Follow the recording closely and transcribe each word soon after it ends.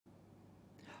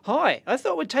Hi, I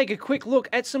thought we'd take a quick look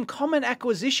at some common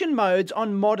acquisition modes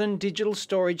on modern digital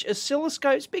storage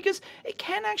oscilloscopes because it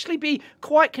can actually be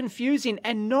quite confusing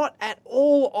and not at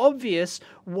all obvious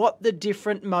what the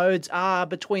different modes are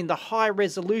between the high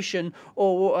resolution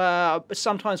or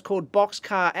sometimes called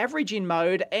boxcar averaging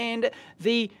mode and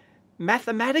the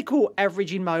mathematical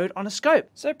averaging mode on a scope.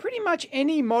 So pretty much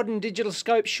any modern digital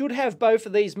scope should have both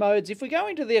of these modes. If we go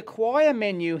into the acquire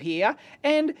menu here,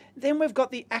 and then we've got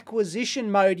the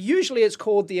acquisition mode, usually it's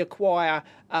called the acquire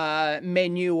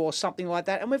menu or something like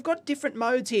that, and we've got different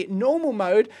modes here. Normal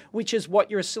mode, which is what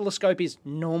your oscilloscope is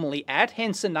normally at,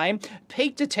 hence the name.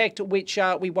 Peak detect, which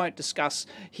we won't discuss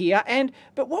here,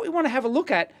 but what we want to have a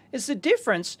look at is the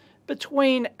difference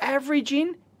between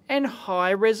averaging and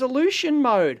high resolution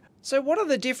mode. So what are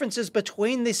the differences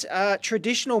between this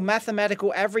traditional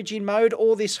mathematical averaging mode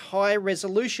or this high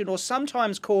resolution, or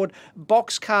sometimes called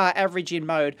boxcar averaging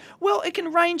mode? Well, it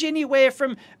can range anywhere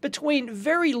from between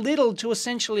very little to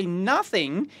essentially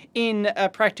nothing in a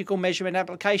practical measurement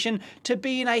application to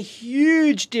being a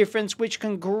huge difference which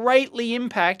can greatly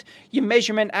impact your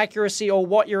measurement accuracy or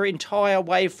what your entire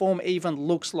waveform even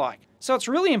looks like. So it's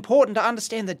really important to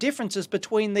understand the differences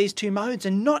between these two modes,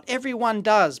 and not everyone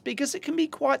does because it can be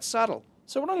quite subtle.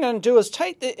 So what I'm going to do is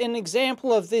take an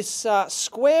example of this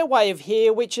square wave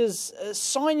here, which is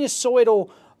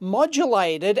sinusoidal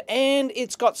modulated, and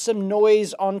it's got some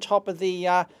noise on top of the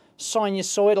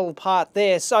sinusoidal part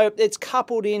there. So it's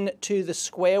coupled in to the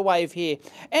square wave here.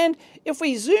 And if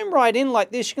we zoom right in like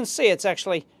this, you can see it's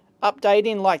actually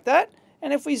updating like that.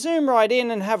 And if we zoom right in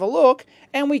and have a look,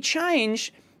 and we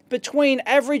change between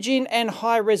averaging and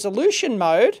high resolution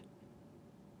mode,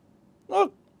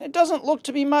 look, it doesn't look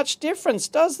to be much difference,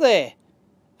 does there?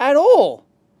 At all.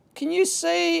 Can you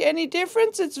see any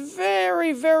difference? It's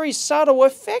very, very subtle,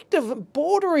 effective,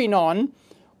 bordering on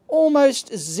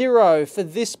almost zero for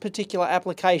this particular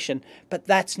application. But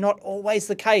that's not always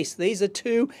the case. These are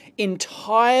two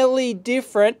entirely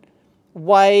different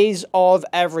ways of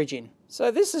averaging.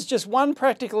 So this is just one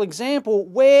practical example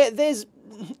where there's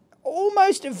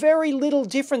almost very little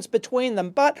difference between them,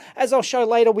 but as I'll show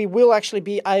later, we will actually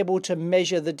be able to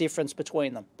measure the difference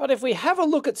between them. But if we have a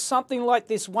look at something like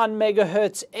this 1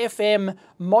 megahertz FM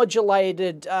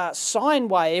modulated sine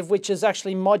wave, which is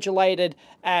actually modulated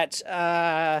at,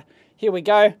 here we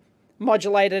go,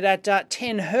 modulated at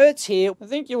 10 hertz here, I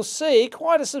think you'll see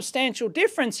quite a substantial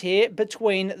difference here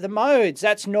between the modes.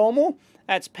 That's normal,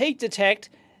 that's peak detect,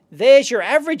 there's your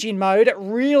averaging mode, it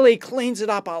really cleans it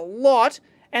up a lot.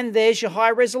 And there's your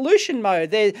high resolution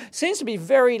mode. There seems to be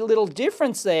very little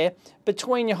difference there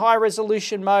between your high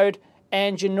resolution mode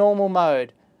and your normal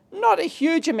mode. Not a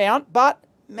huge amount, but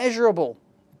measurable.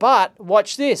 But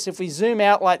watch this, if we zoom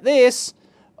out like this,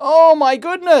 oh my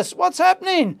goodness, what's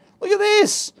happening? Look at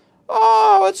this.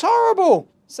 Oh, it's horrible.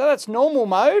 So that's normal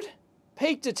mode,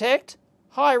 peak detect,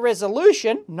 high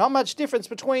resolution, not much difference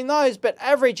between those, but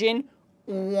averaging,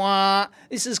 wah.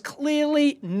 This is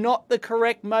clearly not the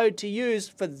correct mode to use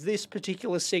for this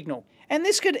particular signal. And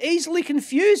this could easily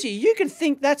confuse you. You could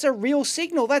think that's a real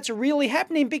signal, that's really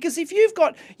happening, because if you've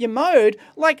got your mode,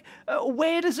 like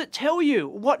where does it tell you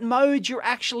what mode you're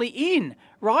actually in,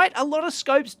 right? A lot of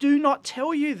scopes do not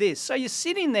tell you this. So you're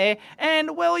sitting there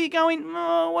and, well, you're going,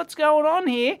 oh, what's going on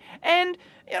here? And,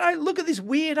 you know, look at this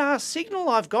weird ass signal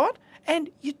I've got.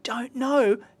 And you don't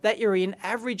know that you're in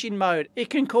averaging mode. It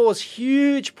can cause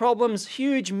huge problems,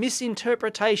 huge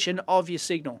misinterpretation of your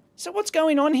signal. So what's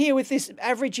going on here with this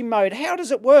averaging mode? How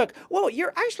does it work? Well,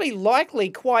 you're actually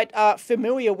likely quite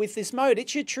familiar with this mode.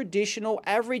 It's your traditional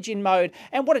averaging mode.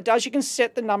 And what it does, you can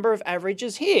set the number of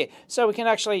averages here. So we can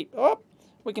actually,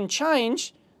 we can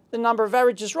change the number of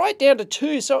averages right down to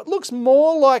 2. So it looks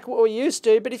more like what we're used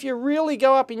to. But if you really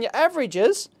go up in your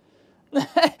averages,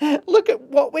 look at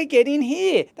what we're getting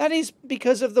here. That is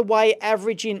because of the way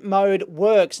averaging mode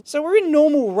works. So we're in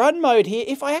normal run mode here.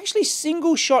 If I actually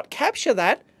single shot capture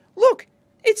that, look,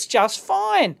 it's just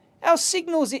fine. Our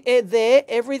signal's there,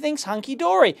 everything's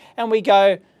hunky-dory. And we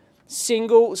go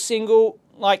single,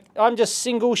 like I'm just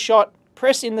single shot,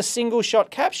 pressing the single shot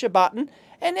capture button,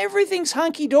 and everything's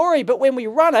hunky-dory. But when we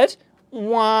run it,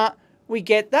 wah, we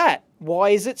get that.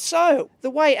 Why is it so? The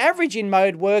way averaging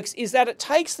mode works is that it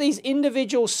takes these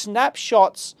individual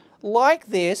snapshots like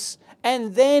this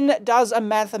and then does a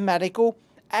mathematical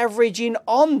averaging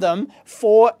on them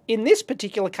for, in this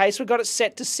particular case, we've got it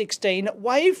set to 16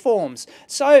 waveforms.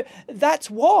 So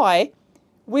that's why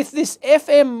with this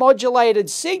FM modulated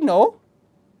signal,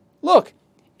 look,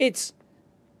 it's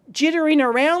jittering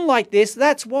around like this.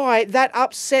 That's why that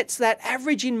upsets that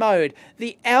averaging mode.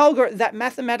 That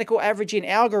mathematical averaging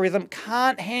algorithm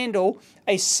can't handle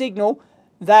a signal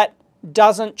that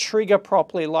doesn't trigger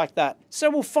properly like that. So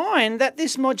we'll find that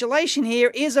this modulation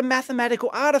here is a mathematical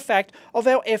artifact of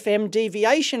our FM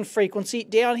deviation frequency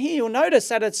down here. You'll notice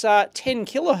that it's 10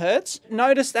 kilohertz.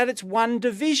 Notice that it's one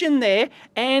division there,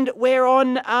 and we're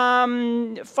on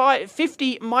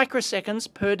 50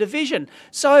 microseconds per division.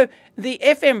 So the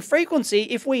FM frequency,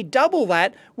 if we double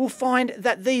that, we'll find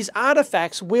that these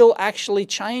artifacts will actually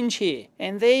change here.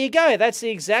 And there you go. That's the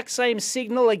exact same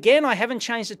signal. Again, I haven't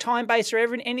changed the time base or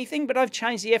anything, but I've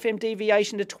changed the FM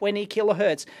deviation to 20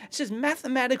 kilohertz. It's just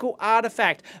mathematical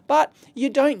artifact. But you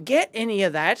don't get any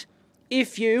of that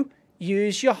if you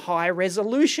use your high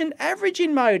resolution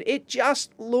averaging mode. It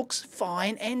just looks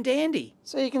fine and dandy.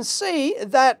 So you can see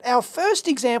that our first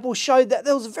example showed that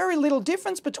there was very little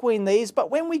difference between these,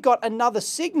 but when we got another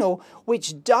signal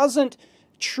which doesn't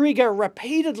trigger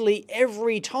repeatedly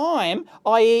every time,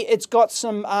 i.e. it's got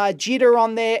some jitter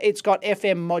on there, it's got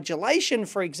FM modulation,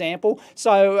 for example,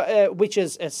 so which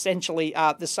is essentially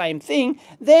the same thing,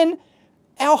 then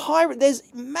there's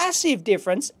massive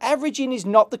difference. Averaging is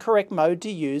not the correct mode to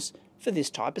use for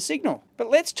this type of signal. But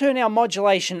let's turn our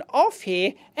modulation off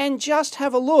here and just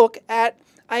have a look at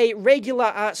a regular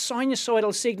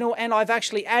sinusoidal signal, and I've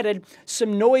actually added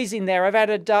some noise in there. I've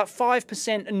added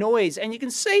 5% noise, and you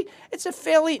can see it's a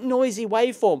fairly noisy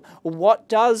waveform. What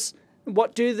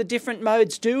do the different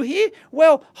modes do here?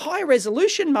 Well, high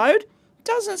resolution mode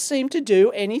doesn't seem to do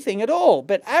anything at all,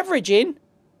 but averaging,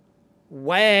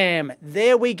 wham,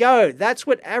 there we go. That's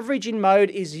what averaging mode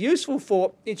is useful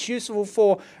for. It's useful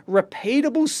for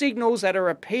repeatable signals that are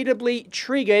repeatedly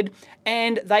triggered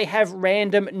and they have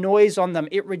random noise on them.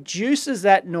 It reduces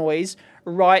that noise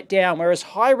right down. Whereas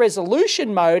high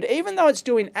resolution mode, even though it's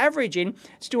doing averaging,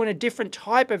 it's doing a different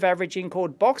type of averaging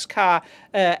called boxcar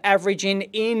averaging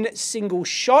in single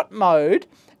shot mode,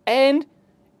 and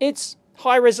its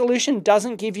high resolution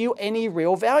doesn't give you any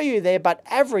real value there, but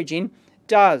averaging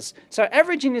does. So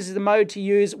averaging is the mode to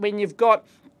use when you've got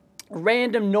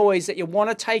random noise that you want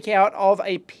to take out of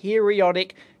a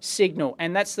periodic signal,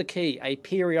 and that's the key, a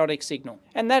periodic signal.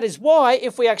 And that is why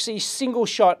if we actually single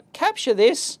shot capture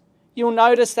this, you'll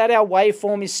notice that our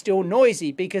waveform is still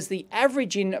noisy, because the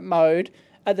averaging mode,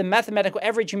 the mathematical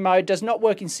averaging mode, does not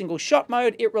work in single shot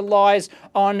mode. It relies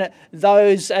on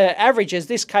those averages.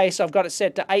 This case I've got it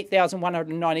set to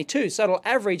 8,192, so it'll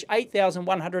average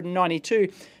 8,192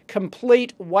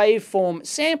 complete waveform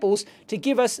samples to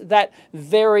give us that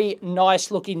very nice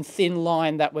looking thin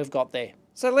line that we've got there.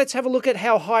 So let's have a look at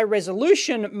how high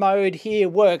resolution mode here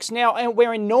works. Now,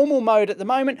 we're in normal mode at the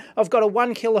moment. I've got a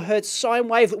 1 kilohertz sine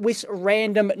wave with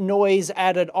random noise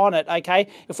added on it, okay?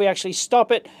 If we actually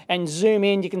stop it and zoom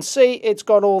in, you can see it's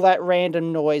got all that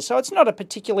random noise. So it's not a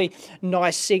particularly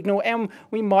nice signal, and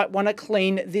we might want to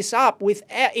clean this up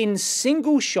in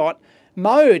single shot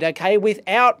mode, okay,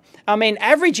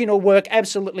 averaging will work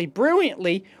absolutely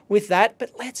brilliantly with that,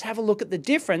 but let's have a look at the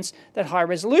difference that high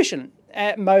resolution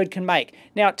mode can make.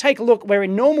 Now, take a look, we're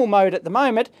in normal mode at the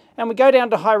moment, and we go down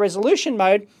to high resolution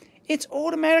mode. It's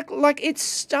automatic,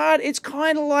 it's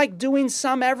kind of like doing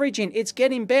some averaging. It's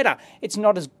getting better. It's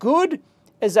not as good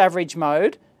as average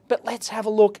mode, but let's have a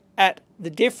look at the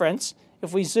difference.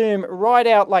 If we zoom right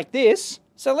out like this,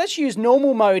 so let's use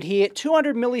normal mode here,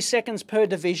 200 milliseconds per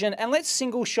division, and let's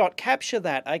single shot capture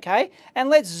that, okay?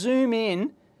 And let's zoom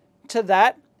in to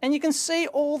that, and you can see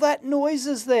all that noise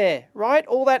is there, right?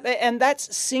 All that, and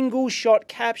that's single shot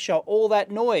capture, all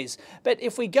that noise. But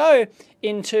if we go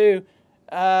into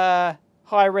high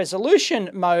resolution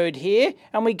mode here,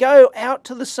 and we go out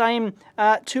to the same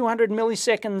 200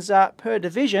 milliseconds per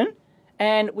division,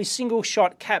 and we single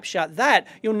shot capture that,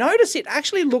 you'll notice it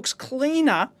actually looks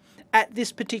cleaner at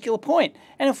this particular point.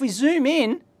 And if we zoom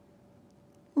in,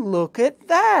 look at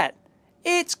that.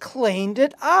 It's cleaned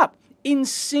it up in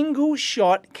single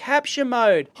shot capture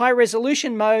mode. High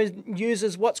resolution mode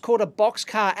uses what's called a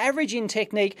boxcar averaging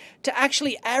technique to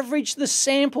actually average the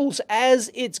samples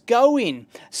as it's going.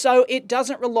 So it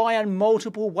doesn't rely on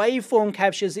multiple waveform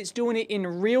captures. It's doing it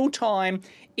in real time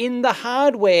in the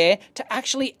hardware to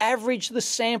actually average the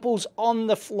samples on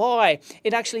the fly.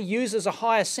 It actually uses a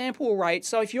higher sample rate.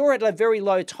 So if you're at a very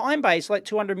low time base, like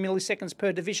 200 milliseconds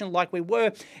per division like we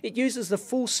were, it uses the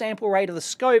full sample rate of the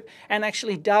scope and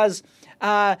actually does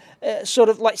sort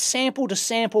of like sample to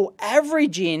sample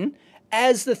averaging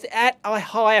at a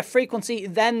higher frequency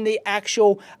than the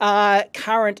actual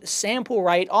current sample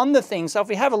rate on the thing. So if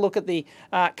we have a look at the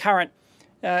current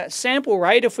sample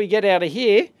rate, if we get out of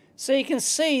here, So you can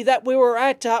see that we were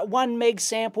at 1 meg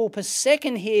sample per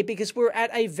second here because we're at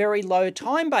a very low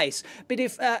time base. But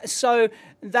if so,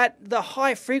 that the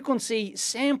high frequency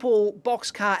sample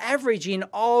boxcar averaging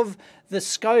of the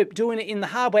scope, doing it in the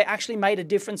hardware, actually made a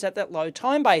difference at that low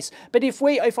time base. But if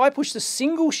I push the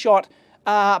single shot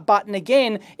button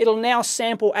again, it'll now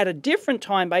sample at a different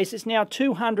time base. It's now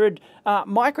 200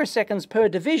 microseconds per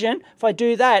division. If I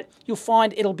do that, you'll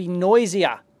find it'll be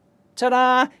noisier.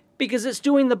 Ta-da! Because it's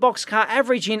doing the boxcar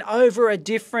averaging over a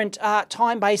different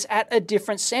time base at a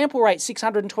different sample rate,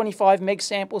 625 meg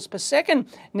samples per second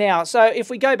now. So if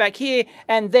we go back here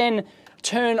and then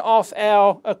turn off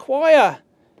our acquire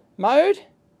mode,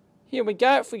 here we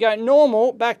go. If we go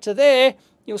normal back to there,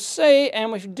 you'll see,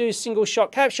 and if we do single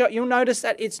shot capture, you'll notice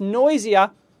that it's noisier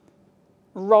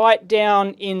right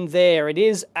down in there. It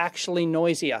is actually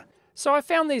noisier. So I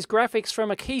found these graphics from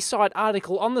a Keysight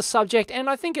article on the subject, and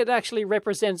I think it actually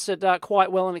represents it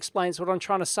quite well and explains what I'm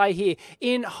trying to say here.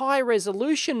 In high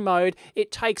resolution mode,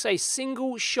 it takes a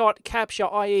single shot capture,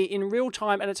 i.e. in real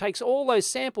time, and it takes all those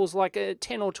samples, like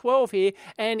 10 or 12 here,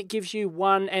 and it gives you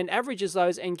one, and averages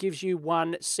those and gives you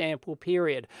one sample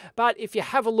period. But if you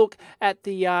have a look at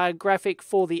the graphic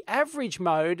for the average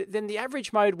mode, then the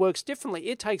average mode works differently.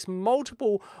 It takes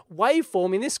multiple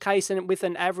waveform, in this case, and with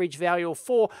an average value of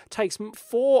 4, takes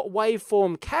 4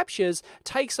 waveform captures,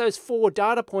 takes those 4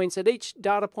 data points at each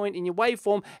data point in your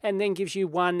waveform, and then gives you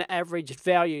one average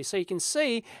value. So you can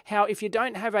see how if you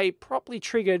don't have a properly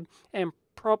triggered and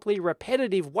properly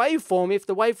repetitive waveform, if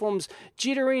the waveform's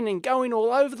jittering and going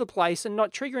all over the place and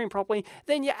not triggering properly,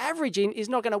 then your averaging is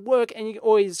not going to work, and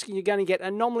you're going to get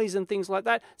anomalies and things like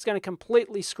that. It's going to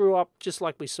completely screw up, just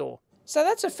like we saw. So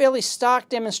that's a fairly stark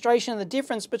demonstration of the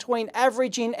difference between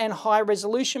averaging and high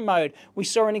resolution mode. We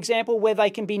saw an example where they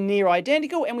can be near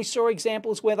identical, and we saw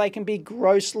examples where they can be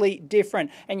grossly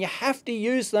different. And you have to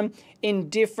use them in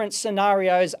different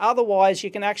scenarios, otherwise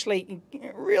you can actually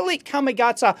really come a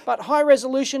gutter. But high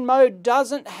resolution mode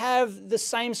doesn't have the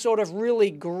same sort of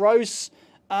really gross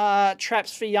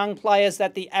traps for young players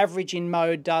that the averaging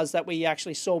mode does, that we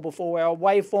actually saw before, where our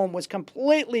waveform was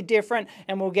completely different,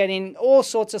 and we're getting all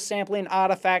sorts of sampling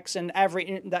artifacts and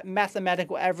that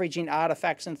mathematical averaging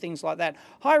artifacts and things like that.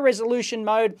 High resolution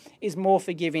mode is more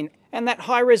forgiving. And that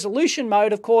high resolution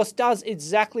mode, of course, does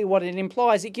exactly what it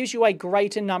implies. It gives you a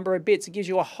greater number of bits. It gives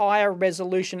you a higher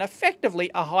resolution, effectively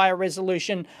a higher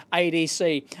resolution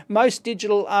ADC. Most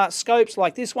digital scopes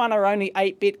like this one are only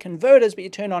 8-bit converters, but you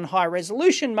turn on high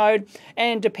resolution mode,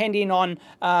 and depending on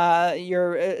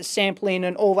your sampling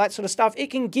and all that sort of stuff, it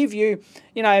can give you,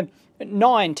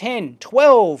 9, 10,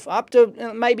 12, up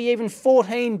to maybe even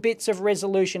 14 bits of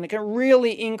resolution. It can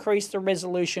really increase the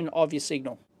resolution of your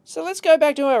signal. So let's go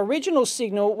back to our original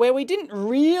signal, where we didn't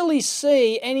really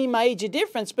see any major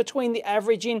difference between the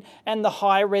averaging and the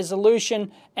high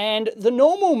resolution and the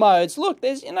normal modes. Look,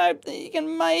 there's, you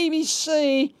can maybe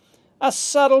see a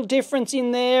subtle difference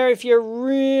in there if you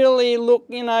really look,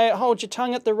 hold your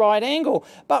tongue at the right angle.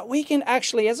 But we can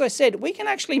actually, as I said, we can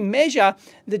actually measure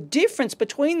the difference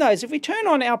between those. If we turn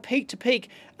on our peak-to-peak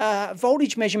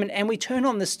voltage measurement and we turn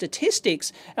on the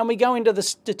statistics, and we go into the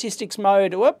statistics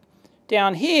mode,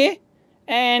 down here,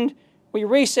 and we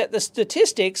reset the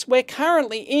statistics, we're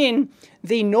currently in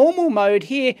the normal mode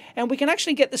here, and we can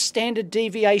actually get the standard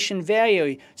deviation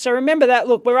value. So remember that,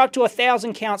 look, we're up to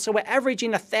 1,000 counts, so we're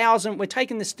averaging 1,000. We're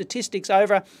taking the statistics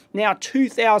over now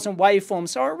 2,000 waveforms.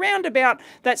 So around about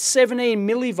that 17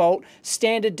 millivolt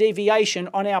standard deviation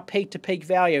on our peak-to-peak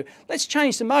value. Let's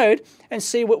change the mode and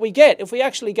see what we get. If we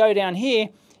actually go down here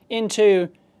into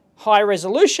high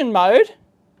resolution mode,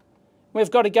 we've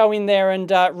got to go in there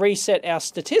and reset our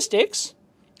statistics.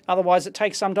 Otherwise, it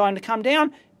takes some time to come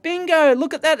down. Bingo!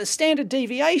 Look at that. The standard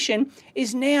deviation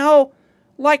is now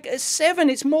like 7.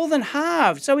 It's more than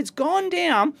halved. So it's gone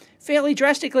down fairly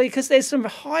drastically because there's some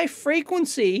high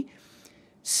frequency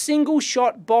single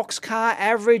shot boxcar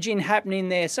averaging happening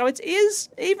there. So it is,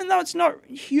 even though it's not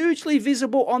hugely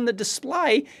visible on the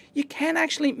display, you can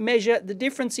actually measure the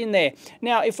difference in there.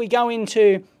 Now, if we go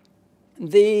into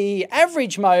the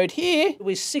average mode here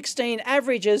with 16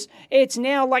 averages, it's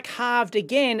now like halved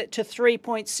again to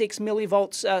 3.6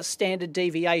 millivolts standard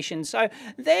deviation. So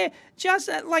they're just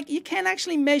like, you can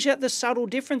actually measure the subtle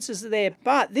differences there.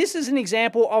 But this is an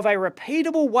example of a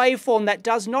repeatable waveform that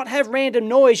does not have random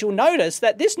noise. You'll notice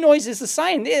that this noise is the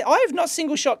same. I have not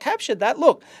single shot captured that.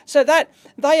 Look, so that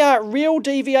they are real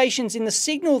deviations in the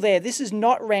signal there. This is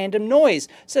not random noise.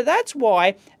 So that's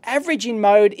why averaging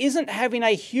mode isn't having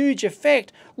a huge effect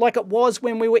effect like it was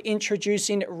when we were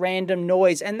introducing random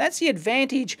noise. And that's the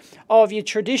advantage of your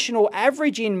traditional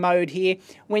averaging mode here,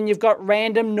 when you've got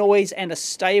random noise and a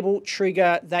stable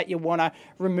trigger that you want to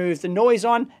remove the noise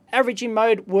on. Averaging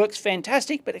mode works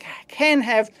fantastic, but it can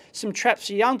have some traps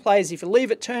for young players if you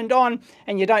leave it turned on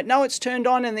and you don't know it's turned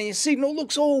on, and then your signal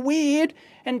looks all weird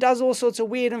and does all sorts of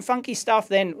weird and funky stuff.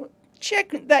 Then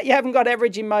check that you haven't got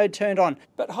averaging mode turned on.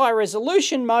 But high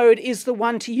resolution mode is the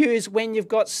one to use when you've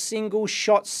got single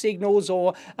shot signals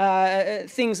or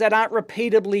things that aren't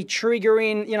repeatedly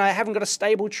triggering, haven't got a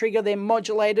stable trigger, they're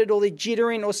modulated or they're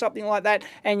jittering or something like that,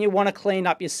 and you want to clean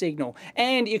up your signal.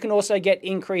 And you can also get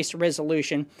increased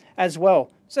resolution as well.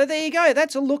 So there you go,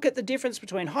 that's a look at the difference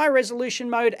between high resolution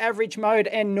mode, average mode,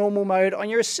 and normal mode on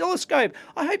your oscilloscope.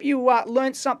 I hope you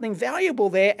learned something valuable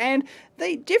there, and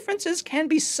the differences can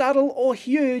be subtle or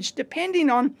huge depending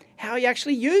on how you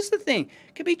actually use the thing.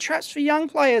 Could be traps for young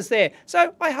players there.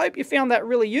 So I hope you found that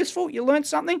really useful, you learned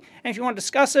something, and if you want to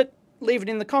discuss it, leave it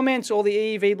in the comments or the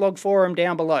EEVblog forum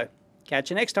down below. Catch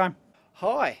you next time.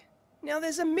 Hi. Now,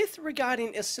 there's a myth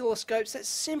regarding oscilloscopes that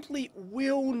simply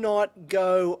will not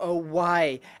go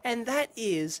away, and that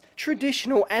is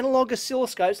traditional analog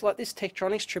oscilloscopes like this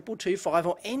Tektronix 2225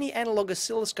 or any analog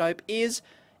oscilloscope is,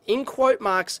 in quote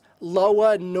marks,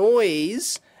 lower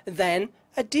noise than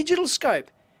a digital scope.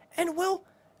 And well,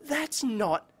 that's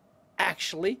not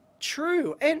actually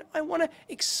true, and I want to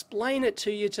explain it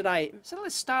to you today. So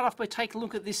let's start off by taking a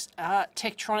look at this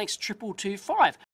Tektronix 2225.